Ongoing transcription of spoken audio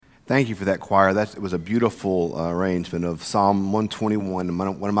Thank you for that, choir. It was a beautiful arrangement of Psalm 121,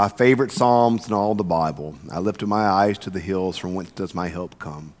 one of my favorite psalms in all the Bible. I lift up my eyes to the hills, from whence does my help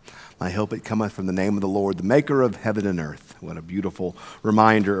come? My help, it cometh from the name of the Lord, the maker of heaven and earth. What a beautiful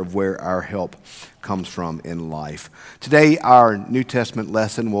reminder of where our help comes from in life. Today, our New Testament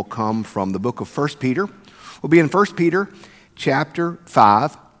lesson will come from the book of 1 Peter. We'll be in 1 Peter chapter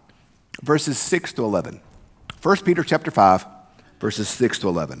 5, verses 6 to 11. 1 Peter chapter 5, verses 6 to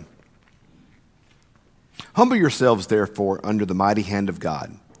 11. Humble yourselves, therefore, under the mighty hand of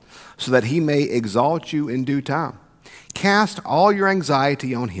God, so that he may exalt you in due time. Cast all your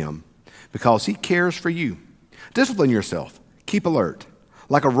anxiety on him, because he cares for you. Discipline yourself. Keep alert.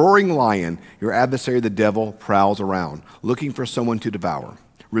 Like a roaring lion, your adversary the devil prowls around, looking for someone to devour.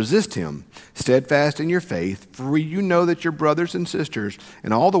 Resist him, steadfast in your faith, for you know that your brothers and sisters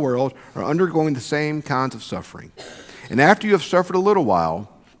in all the world are undergoing the same kinds of suffering. And after you have suffered a little while,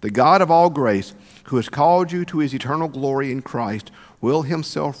 the God of all grace, who has called you to his eternal glory in Christ, will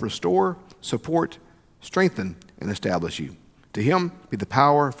himself restore, support, strengthen, and establish you. To him be the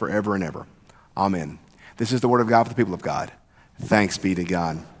power forever and ever. Amen. This is the word of God for the people of God. Thanks be to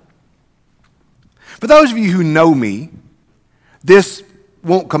God. For those of you who know me, this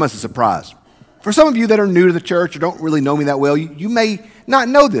won't come as a surprise. For some of you that are new to the church or don't really know me that well, you may not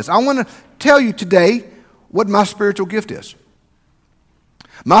know this. I want to tell you today what my spiritual gift is.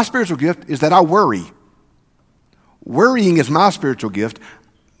 My spiritual gift is that I worry. Worrying is my spiritual gift.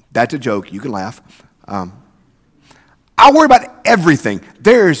 That's a joke. You can laugh. I worry about everything.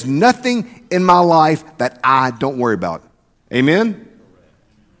 There is nothing in my life that I don't worry about. Amen?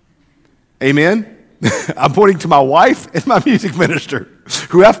 Amen? I'm pointing to my wife and my music minister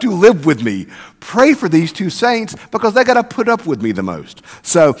who have to live with me. Pray for these two saints because they got to put up with me the most.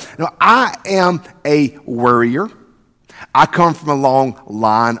 So, I am a worrier. I come from a long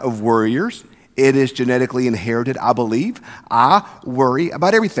line of worriers. It is genetically inherited, I believe. I worry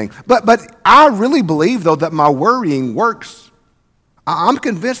about everything. But I really believe, though, that my worrying works. I'm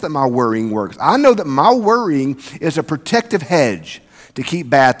convinced that my worrying works. I know that my worrying is a protective hedge to keep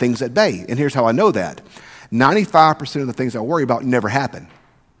bad things at bay. And here's how I know that. 95% of the things I worry about never happen.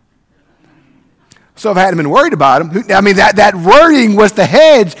 So if I hadn't been worried about them, that worrying was the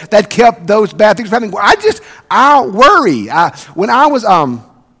hedge that kept those bad things from happening. I worry. When I was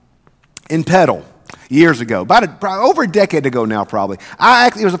in Petal years ago, over a decade ago now probably,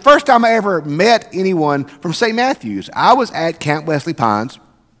 it was the first time I ever met anyone from St. Matthew's. I was at Camp Wesley Pines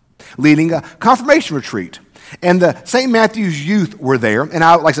leading a confirmation retreat. And the St. Matthew's youth were there. And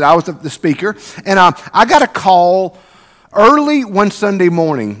I was the speaker. And I got a call early one Sunday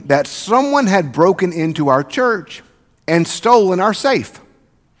morning that someone had broken into our church and stolen our safe.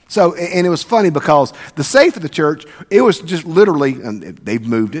 So, and it was funny because the safe of the church, it was just literally, and they've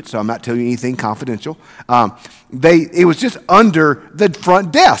moved it, so I'm not telling you anything confidential. It was just under the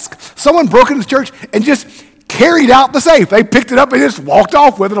front desk. Someone broke into the church and just carried out the safe. They picked it up and just walked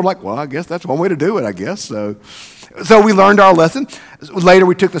off with it. I'm like, well, I guess that's one way to do it, I guess. So we learned our lesson. Later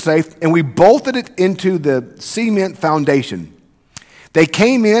we took the safe and we bolted it into the cement foundation. They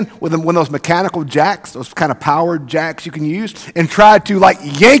came in with one of those mechanical jacks, those kind of powered jacks you can use, and tried to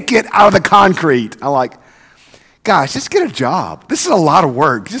yank it out of the concrete. I'm like, gosh, just get a job. This is a lot of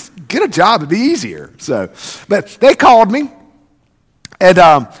work. Just get a job. It'd be easier. But they called me and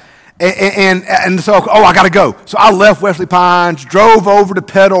so, I got to go. So I left Wesley Pines, drove over to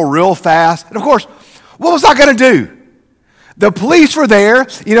Petal real fast. And of course, what was I going to do? The police were there,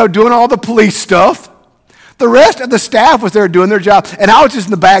 doing all the police stuff. The rest of the staff was there doing their job. And I was just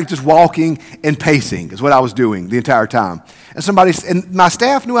in the back just walking and pacing is what I was doing the entire time. And my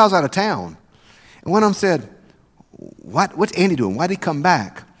staff knew I was out of town. And one of them said, what's Andy doing? Why did he come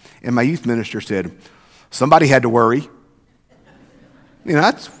back? And my youth minister said, somebody had to worry.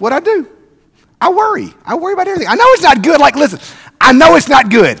 That's what I do. I worry. I worry about everything. I know it's not good. Listen, I know it's not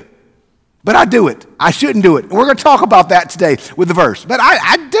good, but I do it. I shouldn't do it. And we're going to talk about that today with the verse. But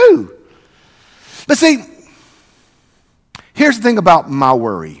I do. But see, here's the thing about my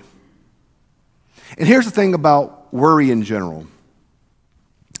worry. And here's the thing about worry in general.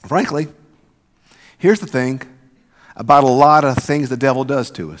 Frankly, here's the thing about a lot of things the devil does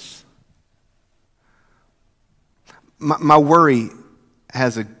to us. My worry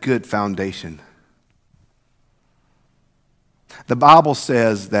has a good foundation. The Bible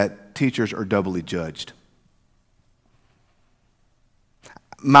says that teachers are doubly judged.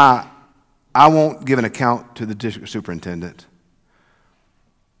 I won't give an account to the district superintendent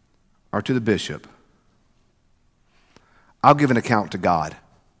or to the bishop. I'll give an account to God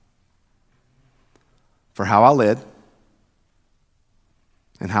for how I led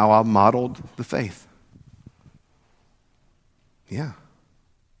and how I modeled the faith. Yeah.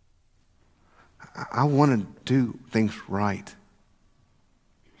 I want to do things right.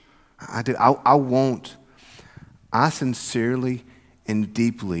 I do. I sincerely and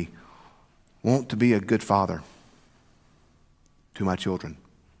deeply want to be a good father to my children.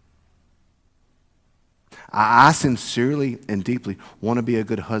 I sincerely and deeply want to be a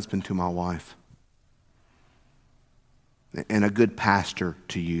good husband to my wife and a good pastor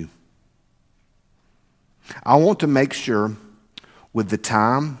to you. I want to make sure with the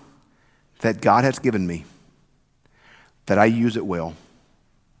time that God has given me that I use it well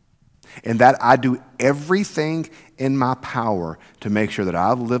and that I do everything in my power to make sure that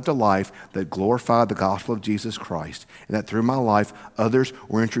I've lived a life that glorified the gospel of Jesus Christ and that through my life others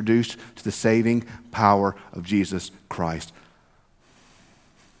were introduced to the saving power of Jesus Christ.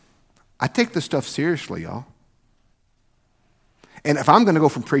 I take this stuff seriously, y'all. And if I'm going to go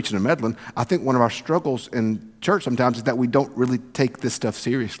from preaching to meddling, I think one of our struggles in church sometimes is that we don't really take this stuff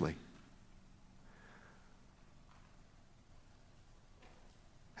seriously.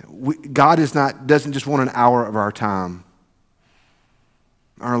 God doesn't just want an hour of our time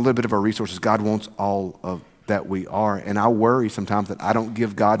or a little bit of our resources. God wants all of that we are. And I worry sometimes that I don't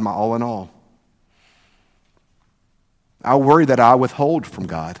give God my all in all. I worry that I withhold from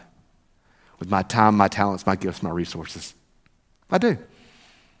God with my time, my talents, my gifts, my resources. I do.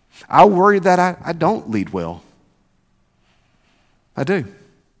 I worry that I don't lead well. I do.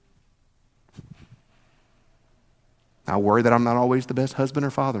 I worry that I'm not always the best husband or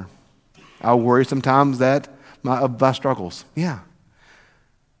father. I worry sometimes that of my struggles. Yeah.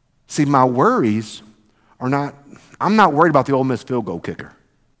 See, my worries are not, I'm not worried about the Ole Miss field goal kicker.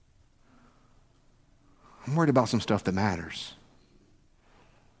 I'm worried about some stuff that matters.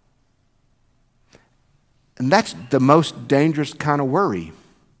 And that's the most dangerous kind of worry.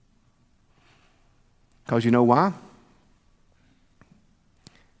 Because you know why?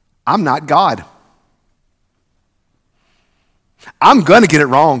 I'm not God. I'm going to get it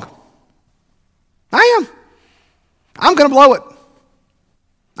wrong. I am. I'm going to blow it.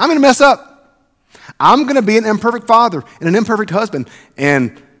 I'm going to mess up. I'm going to be an imperfect father and an imperfect husband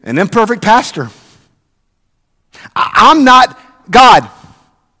and an imperfect pastor. I'm not God.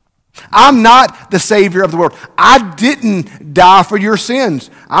 I'm not the Savior of the world. I didn't die for your sins.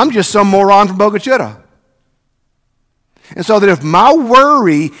 I'm just some moron from Bogota. And so that if my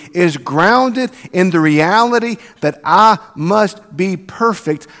worry is grounded in the reality that I must be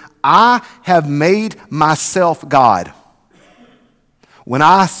perfect, I have made myself God when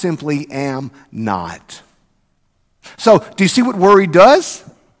I simply am not. So, do you see what worry does?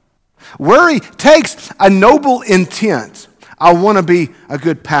 Worry takes a noble intent. I want to be a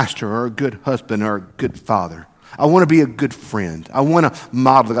good pastor or a good husband or a good father. I want to be a good friend. I want to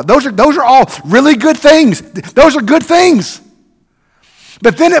model God. Those are all really good things. Those are good things.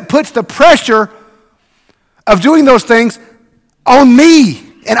 But then it puts the pressure of doing those things on me,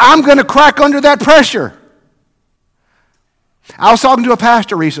 and I'm going to crack under that pressure. I was talking to a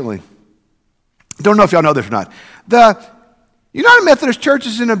pastor recently. Don't know if y'all know this or not. The United Methodist Church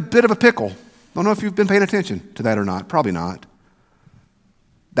is in a bit of a pickle. Don't know if you've been paying attention to that or not. Probably not.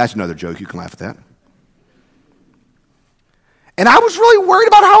 That's another joke. You can laugh at that. And I was really worried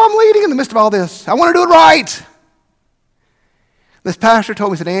about how I'm leading in the midst of all this. I want to do it right. This pastor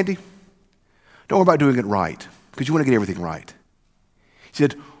told me, he said, Andy, don't worry about doing it right because you want to get everything right. He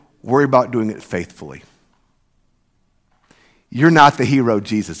said, worry about doing it faithfully. You're not the hero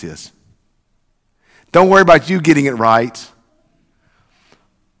Jesus is. Don't worry about you getting it right.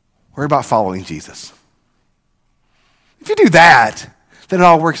 Worry about following Jesus. If you do that, then it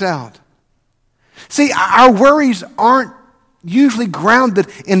all works out. See, our worries aren't usually grounded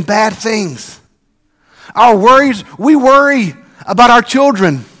in bad things. Our worries, we worry about our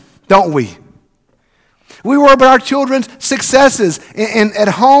children, don't we? We worry about our children's successes at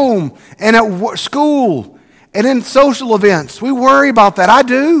home and at school and in social events. We worry about that. I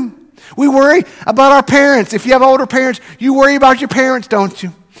do. We worry about our parents. If you have older parents, you worry about your parents, don't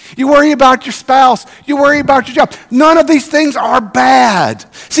you? You worry about your spouse. You worry about your job. None of these things are bad.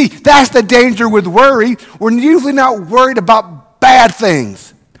 See, that's the danger with worry. We're usually not worried about bad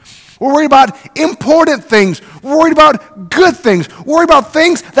things. We're worried about important things. We're worried about good things. We're worried about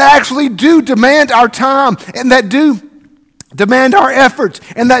things that actually do demand our time and that do demand our efforts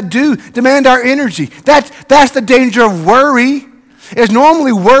and that do demand our energy. That's the danger of worry. Is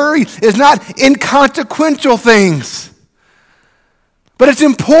normally worry is not inconsequential things, but it's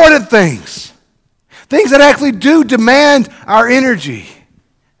important things. Things that actually do demand our energy.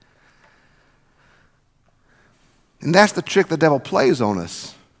 And that's the trick the devil plays on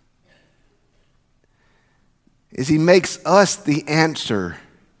us. is he makes us the answer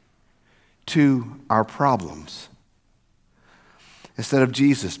to our problems instead of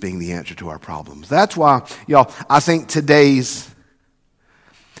Jesus being the answer to our problems. That's why, y'all, I think today's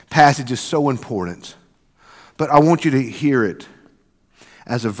passage is so important. But I want you to hear it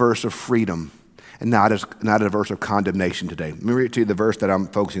as a verse of freedom and not a verse of condemnation today. Let me read to you the verse that I'm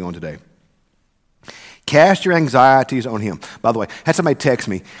focusing on today. Cast your anxieties on him. By the way, I had somebody text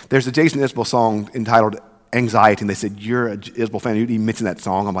me. There's a Jason Isbell song entitled Anxiety, and they said, you're an Isbell fan. You mentioned that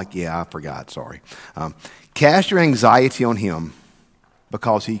song. I'm like, yeah, I forgot. Sorry. Cast your anxiety on him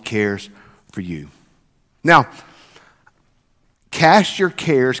because he cares for you. Now, cast your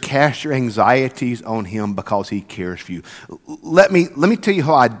cares, cast your anxieties on him because he cares for you. Let me tell you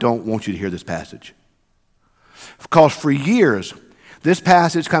how I don't want you to hear this passage. Because for years, this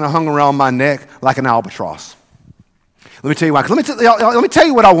passage kind of hung around my neck like an albatross. Let me tell you why. Let me tell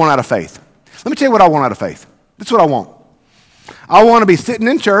you what I want out of faith. Let me tell you what I want out of faith. This is what I want. I want to be sitting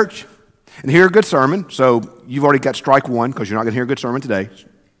in church and hear a good sermon. So you've already got strike one because you're not going to hear a good sermon today.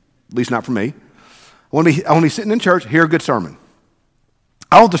 At least not from me. I want to be sitting in church, hear a good sermon.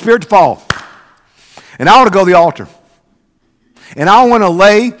 I want the Spirit to fall. And I want to go to the altar. And I want to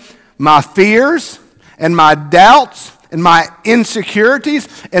lay my fears and my doubts and my insecurities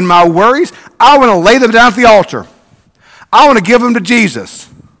and my worries, I want to lay them down at the altar. I want to give them to Jesus.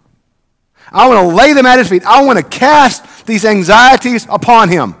 I want to lay them at his feet. I want to cast these anxieties upon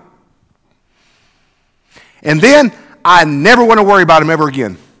him. And then I never want to worry about him ever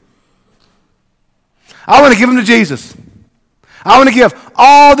again. I want to give them to Jesus. I want to give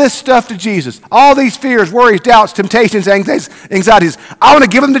all this stuff to Jesus. All these fears, worries, doubts, temptations, anxieties. I want to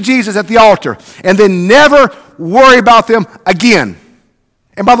give them to Jesus at the altar and then never worry about them again.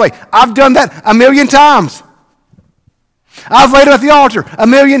 And by the way, I've done that a million times. I've laid them at the altar a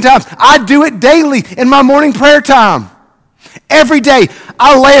million times. I do it daily in my morning prayer time. Every day,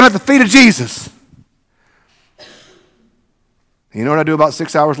 I lay them at the feet of Jesus. You know what I do about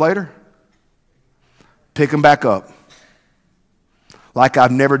 6 hours later? Pick them back up. Like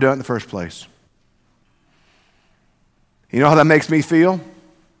I've never done it in the first place. You know how that makes me feel?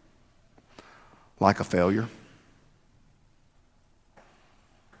 Like a failure.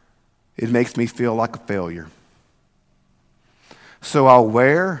 It makes me feel like a failure. So I'll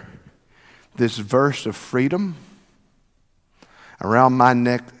wear this verse of freedom around my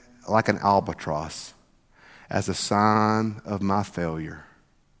neck like an albatross as a sign of my failure.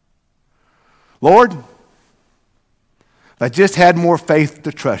 Lord, if I just had more faith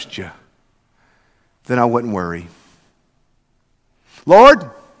to trust you, then I wouldn't worry. Lord,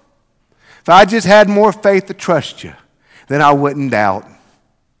 if I just had more faith to trust you, then I wouldn't doubt.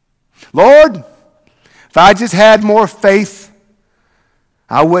 Lord, if I just had more faith,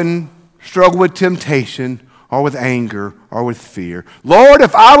 I wouldn't struggle with temptation or with anger or with fear. Lord,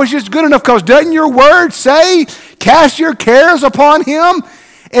 if I was just good enough, because doesn't your word say, cast your cares upon him?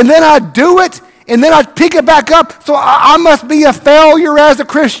 And then I do it, and then I pick it back up, so I must be a failure as a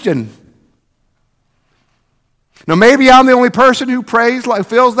Christian. Now, maybe I'm the only person who prays like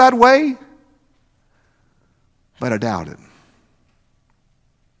feels that way, but I doubt it.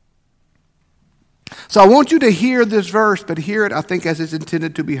 So I want you to hear this verse, but hear it, I think, as it's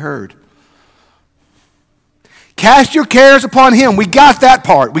intended to be heard. Cast your cares upon him. We got that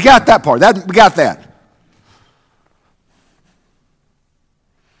part. We got that part. We got that.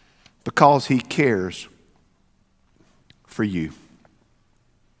 Because he cares for you.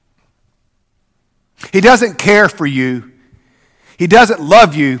 He doesn't care for you. He doesn't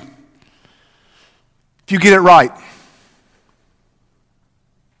love you if you get it right.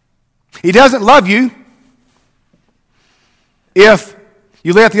 He doesn't love you if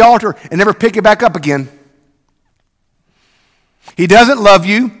you lay at the altar and never pick it back up again. He doesn't love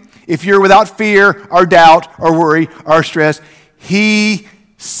you if you're without fear or doubt or worry or stress. He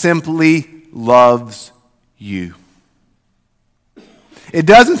simply loves you. It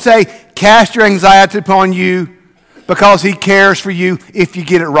doesn't say cast your anxiety upon you because he cares for you if you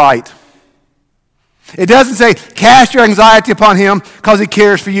get it right. It doesn't say cast your anxiety upon him because he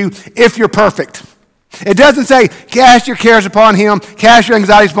cares for you if you're perfect. It doesn't say cast your cares upon him, cast your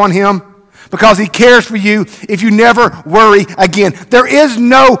anxieties upon him because he cares for you if you never worry again. There is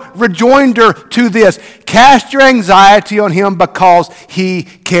no rejoinder to this. Cast your anxiety on him because he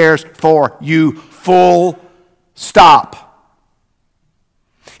cares for you. Full stop.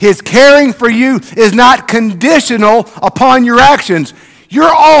 His caring for you is not conditional upon your actions.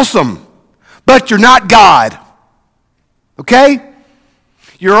 You're awesome, but you're not God. Okay?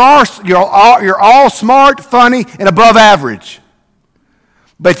 You're all smart, funny, and above average.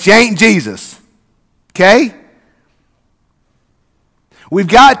 But you ain't Jesus. Okay? We've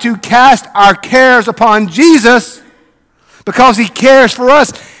got to cast our cares upon Jesus because he cares for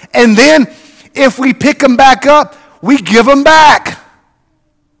us. And then if we pick them back up, we give them back.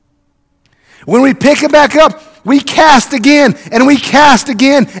 When we pick them back up, we cast again, and we cast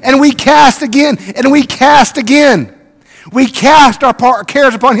again, and we cast again, and we cast again. We cast our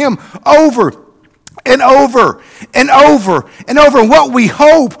cares upon him over and over and over and over. And what we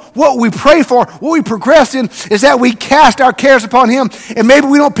hope, what we pray for, what we progress in is that we cast our cares upon him, and maybe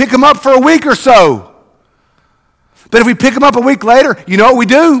we don't pick them up for a week or so. But if we pick them up a week later, you know what we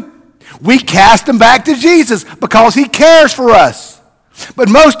do? We cast them back to Jesus because he cares for us. But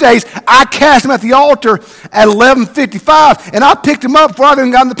most days, I cast them at the altar at 11:55, and I picked them up before I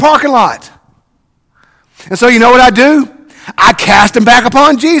even got in the parking lot. And so you know what I do? I cast them back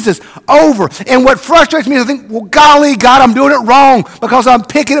upon Jesus over. And what frustrates me is I think, well, golly, God, I'm doing it wrong because I'm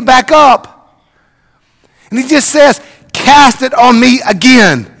picking it back up. And he just says, cast it on me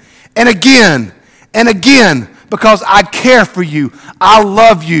again and again and again because I care for you. I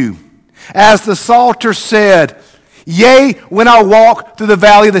love you. As the Psalter said, yea, when I walk through the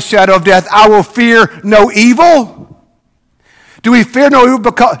valley of the shadow of death, I will fear no evil. Do we fear no evil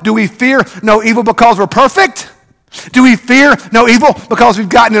because we're perfect? Do we fear no evil because we've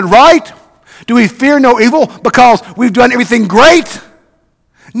gotten it right? Do we fear no evil because we've done everything great?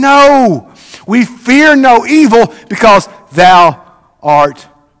 No. We fear no evil because thou art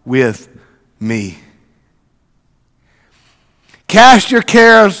with me. Cast your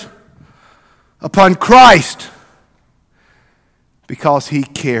cares upon Christ because he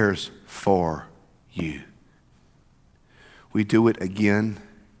cares for you. We do it again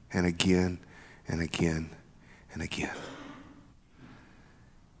and again and again and again.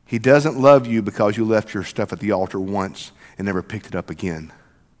 He doesn't love you because you left your stuff at the altar once and never picked it up again.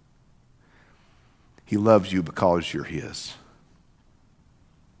 He loves you because you're his.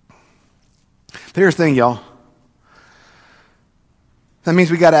 Here's the thing, y'all. That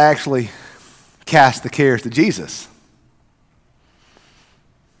means we got to actually cast the cares to Jesus.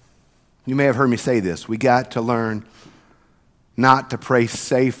 You may have heard me say this. We got to learn not to pray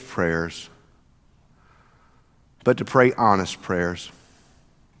safe prayers, but to pray honest prayers.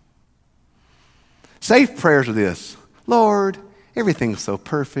 Safe prayers are this: Lord, everything's so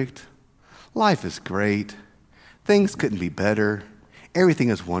perfect. Life is great. Things couldn't be better. Everything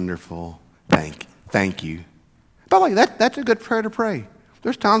is wonderful. Thank you. By the way, that's a good prayer to pray.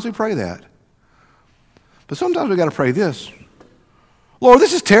 There's times we pray that. But sometimes we got to pray this: Lord,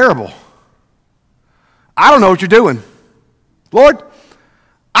 this is terrible. I don't know what you're doing. Lord,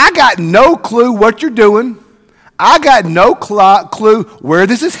 I got no clue what you're doing. I got no clue where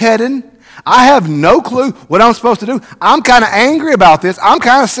this is heading. I have no clue what I'm supposed to do. I'm kind of angry about this. I'm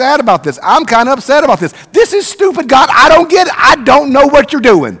kind of sad about this. I'm kind of upset about this. This is stupid, God. I don't get it. I don't know what you're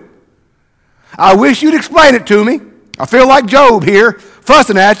doing. I wish you'd explain it to me. I feel like Job here,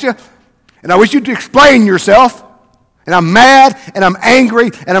 fussing at you. And I wish you'd explain yourself. And I'm mad, and I'm angry,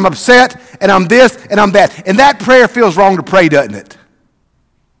 and I'm upset, and I'm this, and I'm that. And that prayer feels wrong to pray, doesn't it?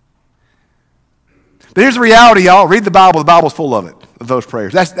 But here's the reality, y'all. Read the Bible. The Bible's full of it, of those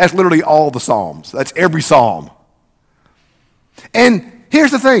prayers. That's literally all the Psalms. That's every Psalm. And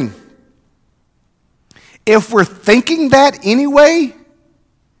here's the thing. If we're thinking that anyway,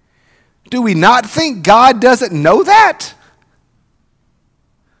 do we not think God doesn't know that?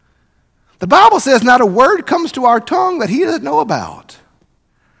 The Bible says not a word comes to our tongue that he doesn't know about.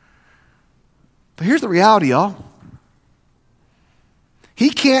 But here's the reality, y'all. He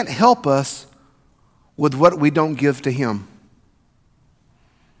can't help us with what we don't give to him.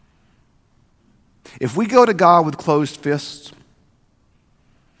 If we go to God with closed fists,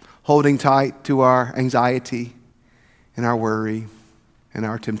 holding tight to our anxiety and our worry and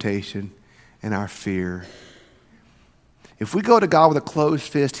our temptation and our fear, if we go to God with a closed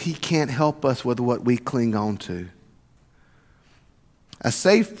fist, he can't help us with what we cling on to. A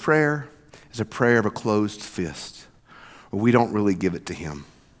safe prayer is a prayer of a closed fist, where we don't really give it to him.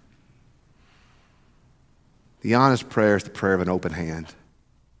 The honest prayer is the prayer of an open hand.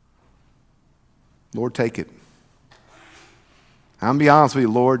 Lord, take it. I'm going to be honest with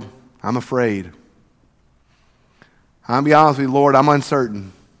you, Lord, I'm afraid. I'm going to be honest with you, Lord, I'm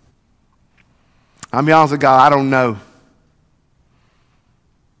uncertain. I'm going to be honest with God, I don't know.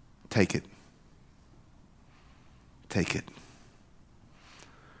 Take it. Take it.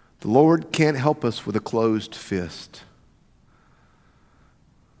 The Lord can't help us with a closed fist.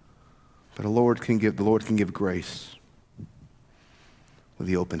 But the Lord can give grace with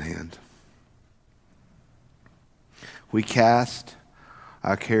the open hand. We cast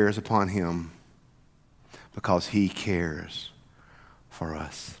our cares upon him because he cares for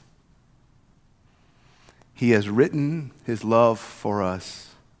us. He has written his love for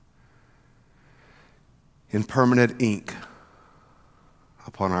us in permanent ink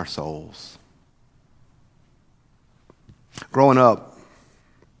upon our souls. Growing up,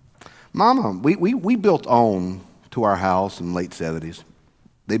 Mama, we built on to our house in the late 70s.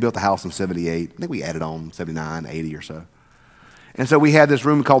 They built the house in 78. I think we added on 79, 80 or so. And so we had this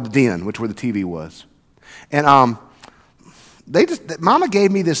room called the den, which where the TV was. And Mama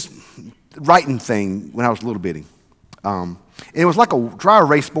gave me this writing thing when I was a little bitty. And it was like a dry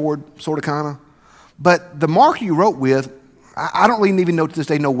erase board, sort of, kind of. But the marker you wrote with, I don't really even know to this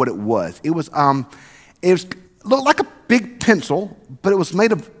day know what it was. It looked like a big pencil, but it was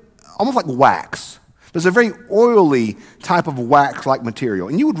made of almost like wax. It was a very oily type of wax-like material.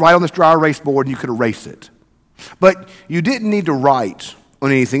 And you would write on this dry erase board and you could erase it. But you didn't need to write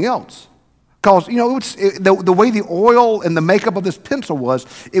on anything else. Because, the way the oil and the makeup of this pencil was,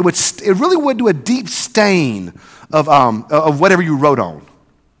 it really would do a deep stain of whatever you wrote on.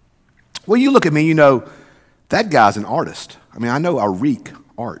 Well, you look at me, that guy's an artist. I mean, I know I reek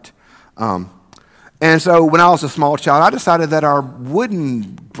art. And so when I was a small child, I decided that our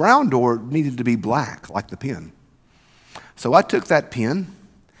wooden brown door needed to be black, like the pen. So I took that pen,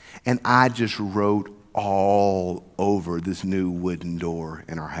 and I just wrote all over this new wooden door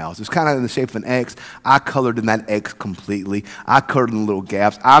in our house. It's kind of in the shape of an X. I colored in that X completely. I colored in the little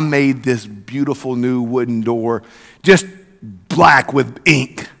gaps. I made this beautiful new wooden door just black with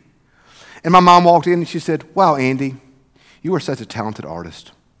ink. And my mom walked in and she said, "Wow, Andy, you are such a talented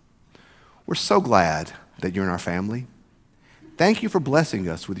artist. We're so glad that you're in our family. Thank you for blessing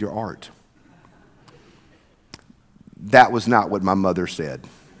us with your art." That was not what my mother said.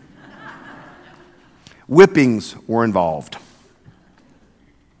 Whippings were involved.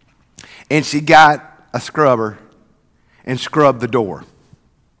 And she got a scrubber and scrubbed the door.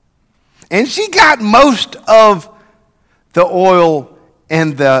 And she got most of the oil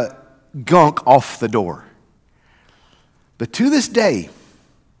and the gunk off the door. But to this day,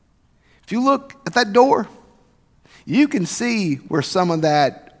 if you look at that door, you can see where some of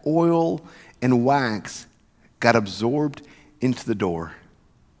that oil and wax got absorbed into the door.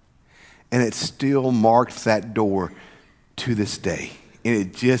 And it still marks that door to this day. And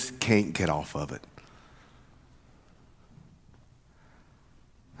it just can't get off of it.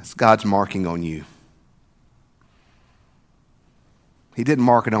 That's God's marking on you. He didn't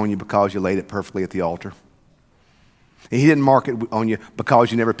mark it on you because you laid it perfectly at the altar. And he didn't mark it on you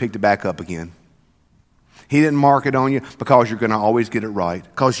because you never picked it back up again. He didn't mark it on you because you're going to always get it right.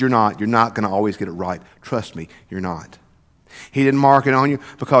 Because you're not. You're not going to always get it right. Trust me, you're not. He didn't mark it on you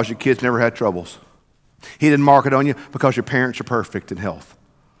because your kids never had troubles. He didn't mark it on you because your parents are perfect in health.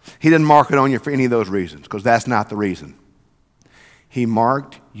 He didn't mark it on you for any of those reasons, because that's not the reason. He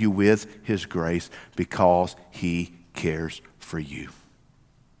marked you with his grace because he cares for you.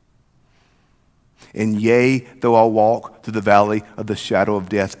 And yea, though I walk through the valley of the shadow of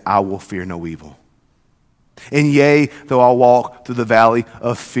death, I will fear no evil. And yea, though I walk through the valley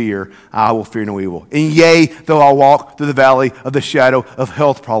of fear, I will fear no evil. And yea, though I walk through the valley of the shadow of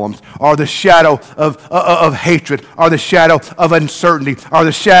health problems, or the shadow of hatred, or the shadow of uncertainty, or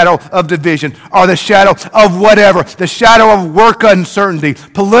the shadow of division, or the shadow of whatever, the shadow of work uncertainty,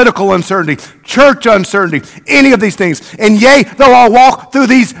 political uncertainty, church uncertainty, any of these things. And yea, though I walk through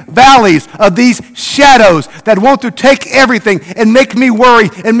these valleys of these shadows that want to take everything and make me worry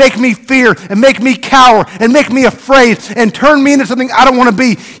and make me fear and make me cower and make me afraid and turn me into something I don't want to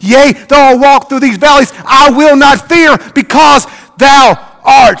be. Yea, though I walk through these valleys, I will not fear, because thou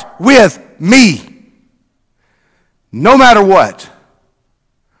art with me. No matter what,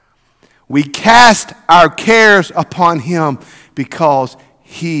 we cast our cares upon him because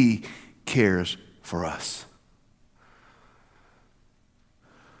he cares for us.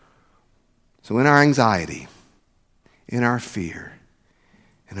 So in our anxiety, in our fear,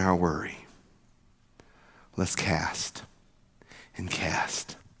 in our worry, let's cast and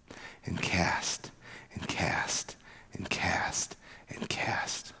cast and cast and cast and cast and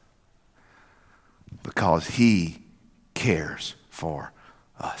cast, because he cares for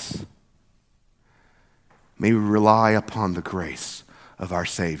us. May we rely upon the grace of our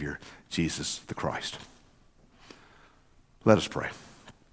Savior, Jesus the Christ. Let us pray.